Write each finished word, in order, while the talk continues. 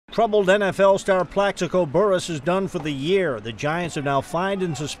Troubled NFL star Plaxico Burress is done for the year. The Giants have now fined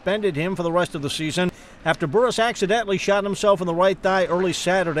and suspended him for the rest of the season after Burress accidentally shot himself in the right thigh early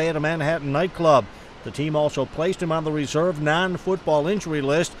Saturday at a Manhattan nightclub. The team also placed him on the reserve non-football injury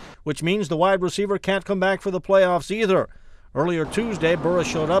list, which means the wide receiver can't come back for the playoffs either. Earlier Tuesday, Burress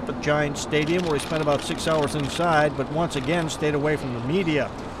showed up at Giants Stadium where he spent about 6 hours inside, but once again stayed away from the media.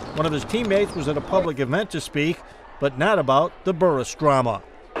 One of his teammates was at a public event to speak, but not about the Burress drama.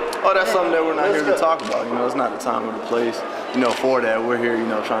 Oh, that's something that we're not here to talk about. It's not the time or the place, for that. We're here,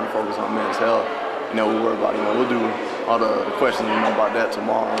 trying to focus on men's health. We worry about, we'll do all the questions, about that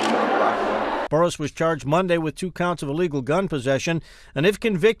tomorrow, in the locker room. Burress was charged Monday with 2 counts of illegal gun possession, and if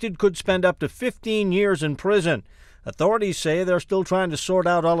convicted, could spend up to 15 years in prison. Authorities say they're still trying to sort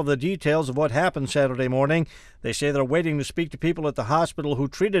out all of the details of what happened Saturday morning. They say they're waiting to speak to people at the hospital who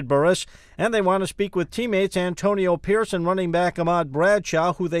treated Burress, and they want to speak with teammates Antonio Pierce and running back Ahmad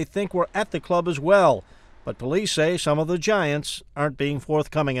Bradshaw, who they think were at the club as well. But police say some of the Giants aren't being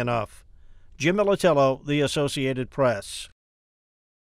forthcoming enough. Jim Militello, The Associated Press.